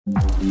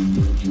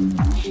Imagination.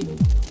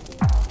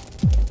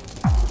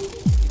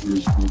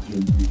 Facebook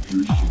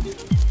implication.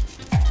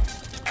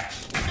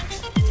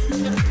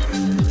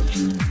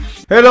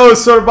 Hello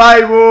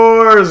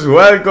survivors!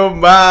 Welcome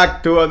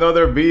back to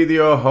another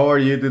video. How are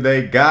you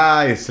today,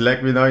 guys?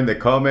 Let me know in the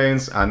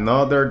comments.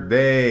 Another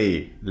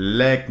day.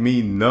 Let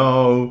me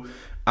know.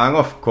 And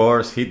of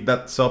course, hit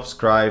that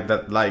subscribe,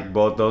 that like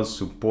button,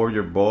 support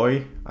your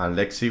boy. And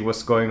let's see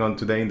what's going on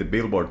today in the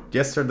billboard.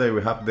 Yesterday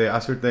we have the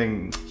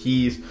Ascertain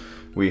Keys.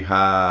 We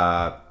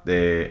had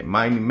the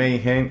Mining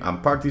Mayhem. I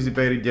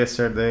participated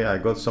yesterday. I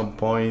got some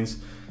points.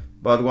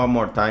 But one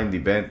more time, the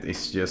event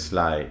is just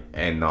like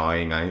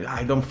annoying.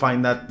 I don't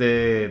find that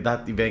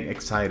that event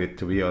excited,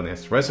 to be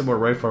honest. Reservoir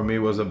Raid for me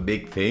was a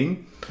big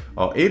thing.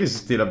 Oh, it is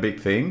still a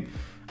big thing.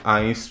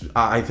 And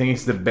I think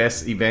it's the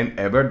best event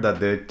ever that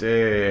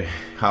they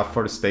have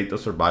for State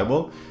of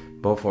Survival.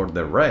 But for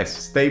the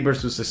rest, Stay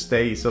versus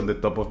Stay is on the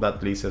top of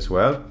that list as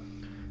well.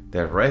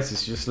 The rest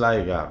is just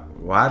like,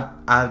 what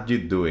are you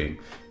doing?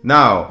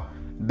 Now,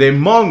 the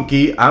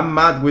monkey, I'm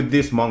mad with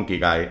this monkey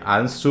guy.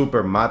 I'm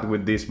super mad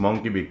with this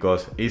monkey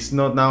because it's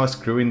not now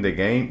screwing the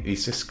game,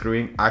 it's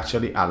screwing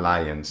actually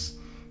Alliance.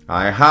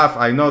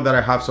 I know that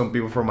I have some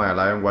people from my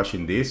Alliance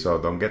watching this, so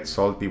don't get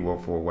salty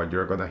for what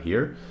you're gonna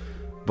hear.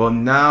 But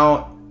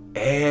now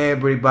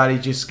everybody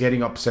just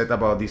getting upset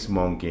about this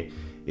monkey.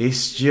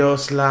 It's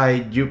just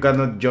like you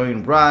cannot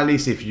join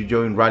rallies. If you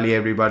join rally,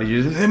 everybody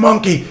just the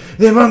monkey,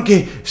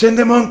 send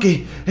the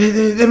monkey,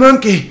 the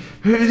monkey.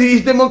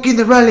 It's the monkey in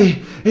the rally.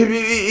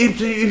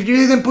 If you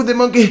didn't put the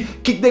monkey,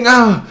 kick them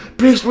out.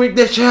 Please read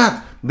the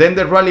chat. Then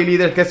the rally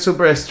leader gets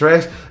super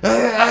stressed.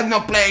 I'm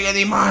not playing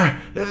anymore.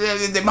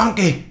 The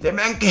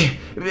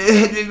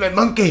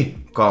monkey.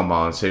 Come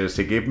on,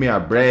 seriously, give me a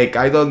break.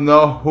 I don't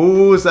know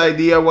whose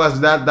idea was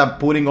that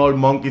putting all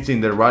monkeys in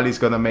the rally is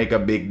gonna make a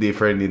big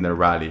difference in the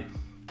rally.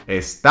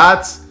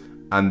 Stats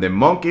and the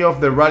monkey of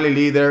the rally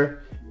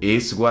leader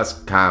is what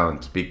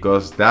counts,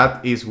 because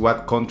that is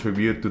what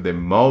contributes to the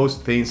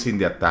most things in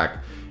the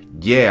attack.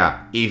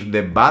 Yeah, if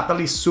the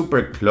battle is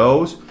super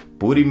close,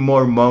 putting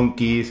more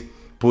monkeys,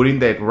 putting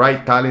the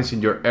right talents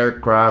in your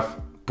aircraft,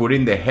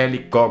 putting the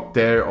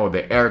helicopter or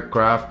the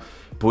aircraft,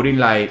 putting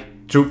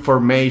like troop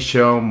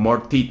formation, more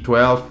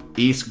T12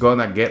 is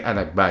gonna get an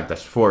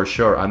advantage for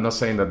sure. I'm not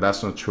saying that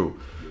that's not true,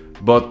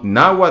 but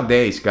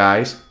nowadays,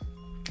 guys,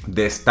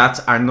 the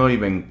stats are not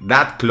even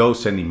that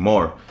close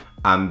anymore.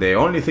 And the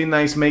only thing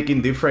that is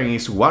making different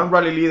is one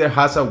rally leader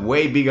has a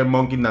way bigger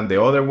monkey than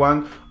the other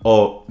one,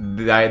 or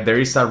there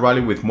is a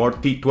rally with more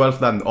T12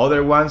 than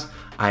other ones.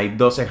 It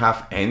doesn't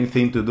have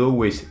anything to do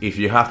with if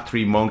you have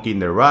 3 monkey in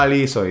the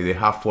rallies or if they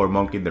have 4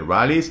 monkey in the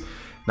rallies.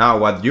 Now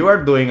what you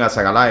are doing as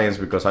an alliance,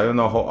 because I don't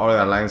know how other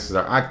alliances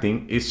are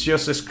acting, is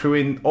just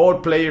screwing all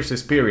players'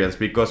 experience,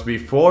 because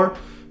before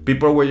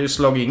people were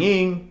just logging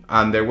in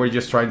and they were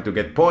just trying to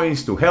get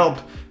points to help.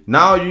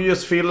 Now you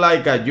just feel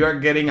like you are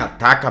getting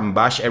attacked and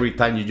bashed every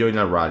time you join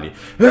a rally.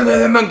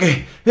 The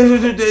monkey,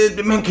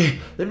 the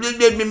monkey, the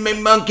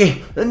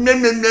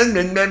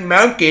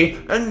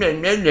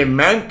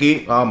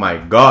monkey. Oh my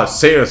god,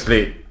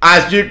 seriously.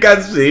 As you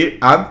can see,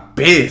 I'm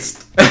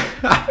pissed.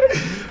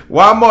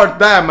 One more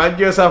time, I'm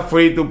just a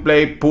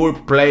free-to-play poor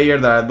player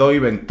that I don't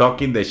even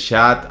talk in the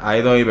chat.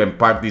 I don't even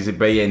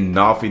participate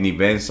enough in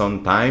events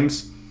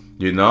sometimes,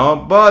 you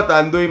know, but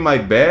I'm doing my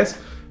best.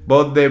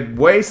 But the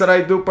ways that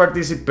I do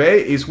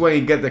participate is when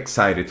it gets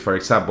excited. For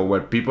example, where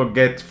people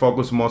get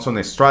focused most on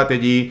a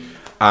strategy,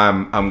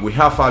 and we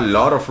have a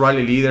lot of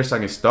rally leaders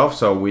and stuff,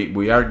 so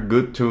we are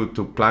good to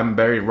plan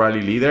very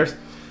rally leaders.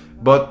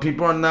 But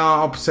people are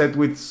now upset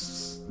with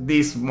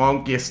this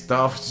monkey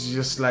stuff. It's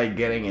just like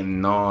getting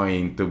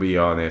annoying, to be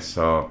honest.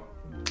 So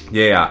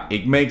yeah,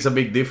 it makes a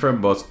big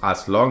difference, but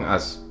as long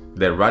as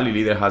the rally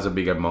leader has a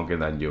bigger monkey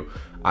than you,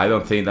 I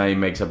don't think that it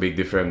makes a big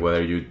difference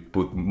whether you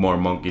put more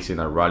monkeys in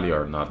a rally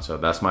or not. So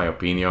that's my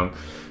opinion.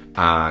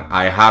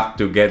 I have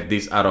to get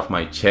this out of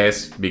my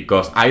chest,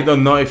 because I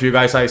don't know if you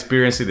guys are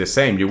experiencing the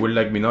same. You will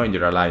let me know in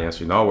your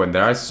alliance, you know, when they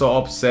are so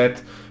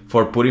upset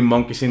for putting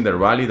monkeys in the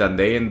rally that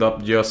they end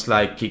up just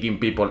like kicking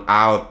people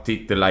out,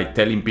 like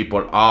telling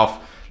people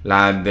off,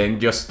 and then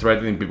just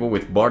threatening people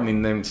with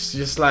burning them. It's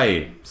just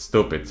like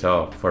stupid.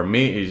 So for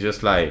me, it's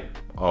just like,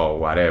 oh,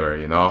 whatever,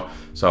 you know.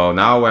 So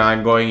now when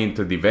I'm going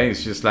into the event,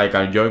 it's just like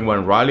I join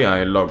one rally and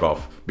I log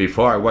off.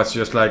 Before I was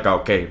just like,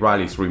 okay,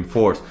 rallies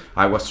reinforced.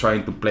 I was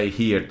trying to play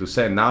here to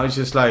send. Now it's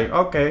just like,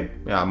 okay,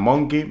 yeah,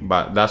 monkey,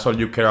 but that's all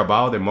you care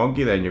about, the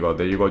monkey. Then you go,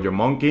 there you go, your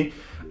monkey,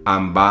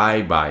 and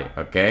bye,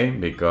 okay?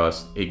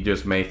 Because it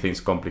just made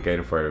things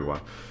complicated for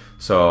everyone.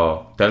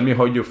 So tell me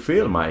how you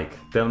feel, Mike.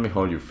 Tell me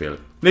how you feel.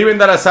 Leaving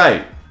that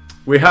aside,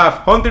 we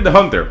have Hunter the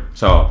Hunter.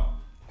 So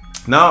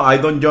now I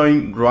don't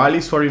join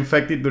rallies for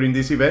infected during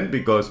this event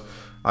because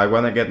I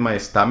want to get my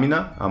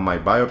stamina and my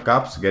bio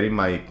caps, getting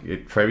my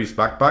Travis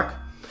backpack.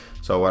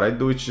 So what I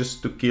do is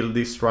just to kill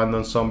these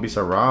random zombies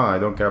around. I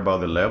don't care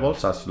about the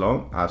levels, as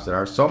long as there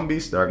are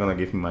zombies, they're gonna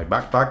give me my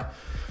backpack.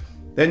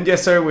 Then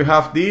yes sir, we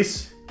have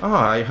this.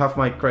 I have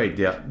my crate.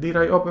 Yeah, did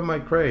I open my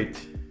crate?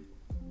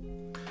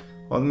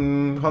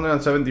 On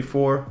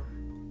 174.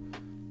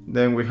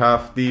 Then we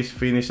have this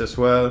finish as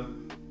well.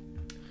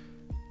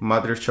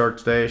 Matrix short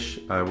stage.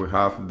 We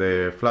have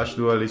the Flash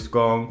Duelist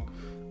gone.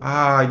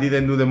 I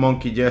didn't do the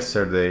monkey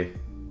yesterday.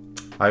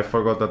 I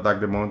forgot to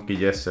attack the monkey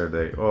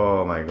yesterday.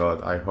 Oh my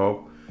god, I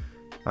hope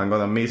I'm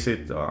gonna miss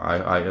it.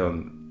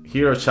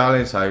 Hero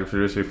challenge, I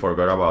seriously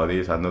forgot about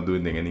this. I'm not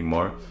doing it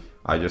anymore.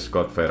 I just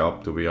got fed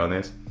up, to be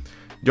honest.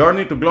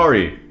 Journey to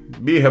Glory,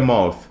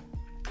 Behemoth,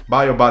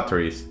 Bio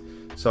Batteries.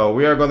 So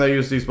we are gonna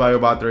use these Bio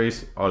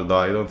Batteries, although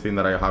I don't think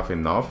that I have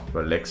enough,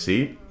 but let's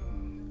see.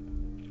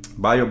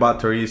 Bio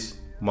Batteries,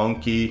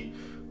 Monkey.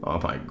 Oh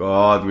my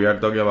god, we are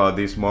talking about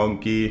this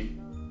monkey.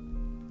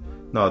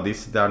 No,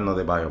 these are not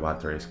the Bio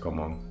Batteries, come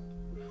on.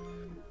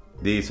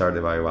 These are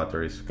the Bio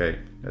Batteries. Okay,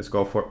 let's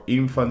go for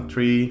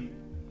Infantry.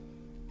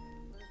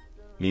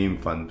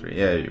 Infantry,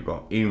 there you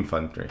go,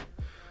 Infantry.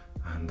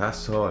 And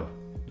that's all.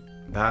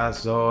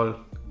 That's all.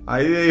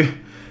 I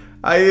didn't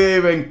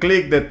even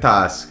click the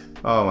task.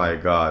 Oh my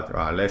god.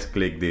 Right, let's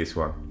click this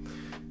one.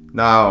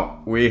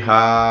 Now we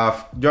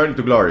have Journey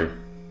to Glory.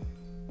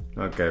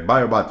 Okay,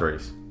 Bio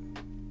Batteries.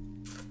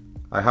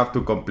 I have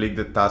to complete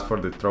the task for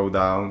the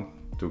throwdown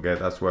to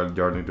get as well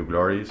Journey to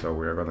Glory, so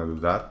we are gonna do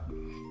that.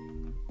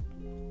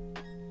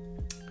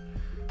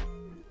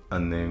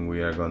 And then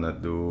we are gonna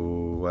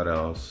do what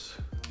else?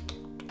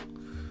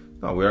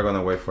 No, we are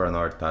gonna wait for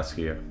another task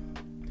here.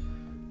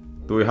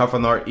 Do we have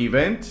another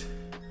event?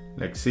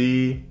 Let's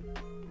see.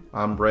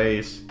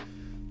 Embrace.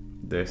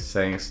 The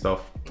same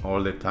stuff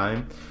all the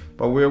time.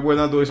 But what we're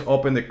gonna do is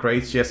open the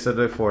crates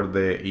yesterday for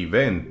the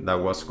event that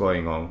was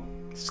going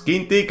on.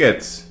 Skin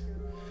tickets.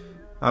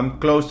 I'm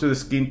close to the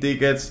skin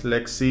tickets.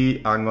 Let's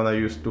see. I'm gonna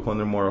use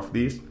 200 more of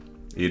these.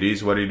 It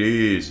is what it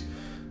is.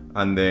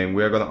 And then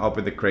we're gonna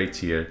open the crates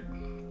here.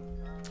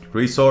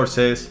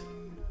 Resources.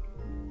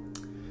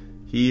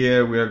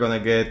 Here we are gonna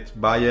get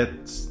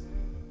budgets.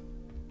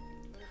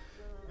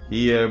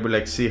 Here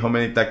let's see how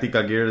many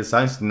tactical gear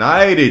designs.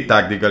 90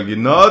 tactical gear,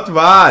 not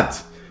bad.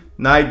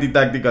 90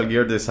 tactical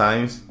gear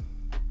designs.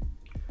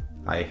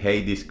 I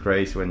hate this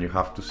craze when you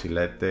have to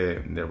select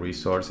the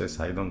resources.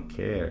 I don't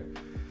care.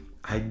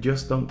 I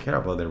just don't care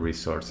about the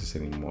resources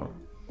anymore.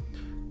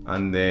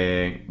 And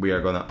then we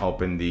are gonna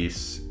open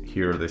this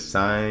hero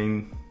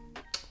design.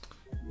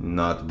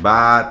 Not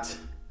bad.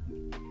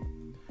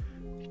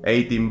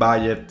 18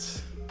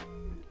 budget.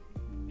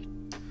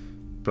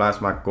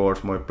 Plasma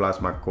cores, more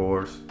plasma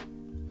cores.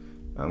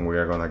 And we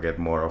are gonna get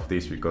more of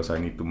this because I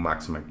need to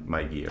max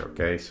my gear,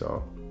 okay?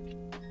 So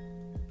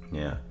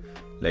yeah,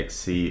 let's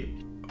see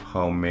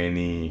how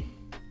many.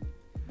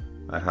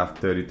 I have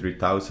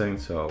 33,000,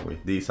 so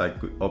with this I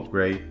could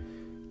upgrade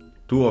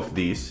 2 of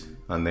these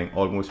and then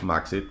almost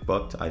max it,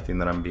 but I think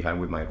that I'm behind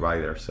with my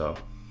rider, so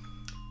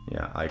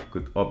yeah, I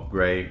could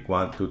upgrade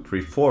 1, 2,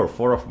 3,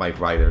 4 of my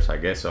riders, I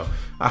guess. So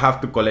I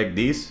have to collect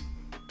this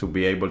to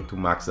be able to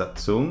max that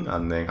soon,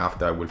 and then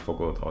after I will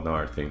focus on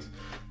other things.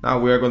 Now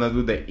we are gonna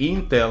do the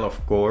intel,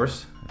 of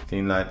course. I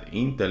think that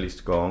intel is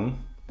gone.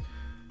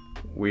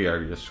 We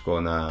are just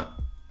gonna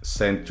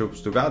send troops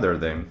to gather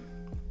them.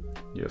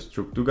 Just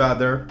troop to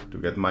gather to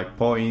get my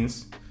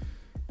points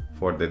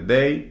for the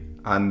day.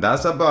 And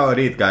that's about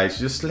it, guys.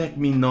 Just let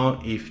me know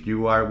if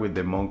you are with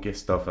the monkey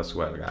stuff as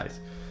well, guys.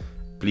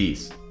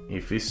 Please,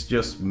 if it's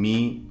just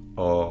me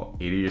or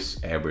it is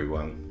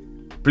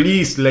everyone.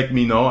 Please let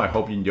me know. I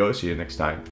hope you enjoy. See you next time.